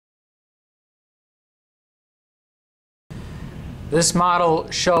This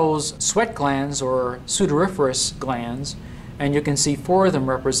model shows sweat glands or suderiferous glands, and you can see four of them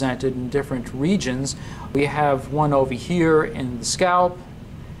represented in different regions. We have one over here in the scalp,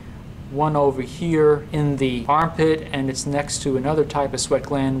 one over here in the armpit, and it's next to another type of sweat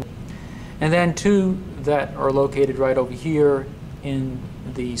gland, and then two that are located right over here in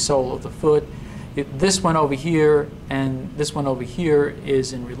the sole of the foot. This one over here and this one over here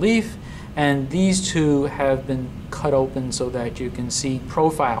is in relief, and these two have been cut open so that you can see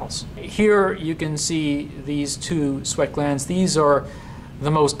profiles. Here you can see these two sweat glands. These are the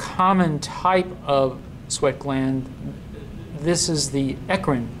most common type of sweat gland. This is the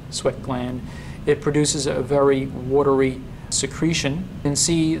apocrine sweat gland. It produces a very watery secretion. You can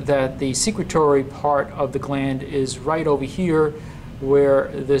see that the secretory part of the gland is right over here, where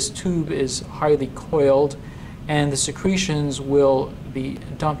this tube is highly coiled, and the secretions will be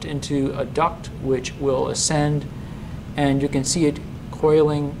dumped into a duct which will ascend, and you can see it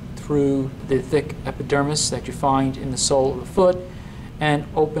coiling through the thick epidermis that you find in the sole of the foot and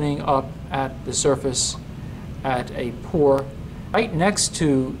opening up at the surface at a pore. Right next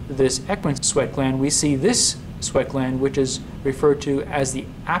to this apocrine sweat gland, we see this sweat gland, which is referred to as the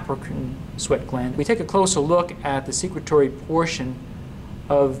apocrine sweat gland. We take a closer look at the secretory portion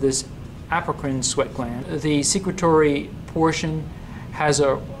of this apocrine sweat gland. The secretory portion has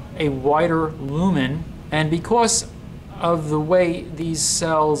a wider lumen, and because of the way these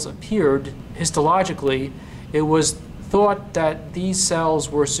cells appeared histologically, it was thought that these cells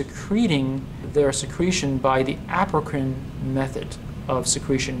were secreting their secretion by the apocrine method of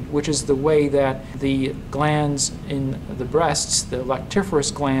secretion, which is the way that the glands in the breasts, the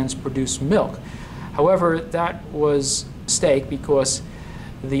lactiferous glands, produce milk. However, that was a mistake because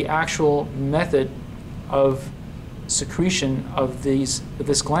the actual method of secretion of this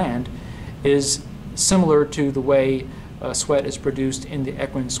gland is similar to the way sweat is produced in the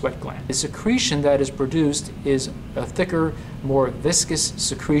apocrine sweat gland. The secretion that is produced is a thicker, more viscous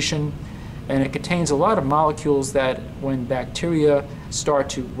secretion, and it contains a lot of molecules that when bacteria start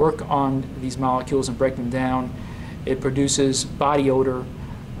to work on these molecules and break them down, it produces body odor,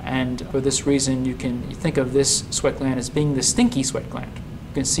 and for this reason you can think of this sweat gland as being the stinky sweat gland.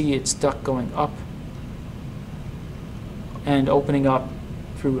 You can see its duct going up and opening up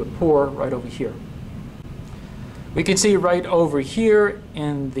through a pore right over here. We can see right over here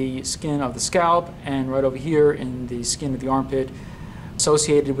in the skin of the scalp and right over here in the skin of the armpit,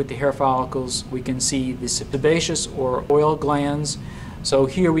 associated with the hair follicles, we can see the sebaceous or oil glands. So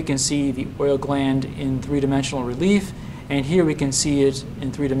here we can see the oil gland in three-dimensional relief, and here we can see it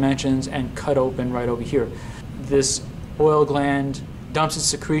in 3 dimensions and cut open right over here. This oil gland dumps its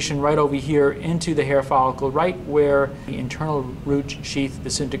secretion right over here into the hair follicle, right where the internal root sheath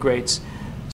disintegrates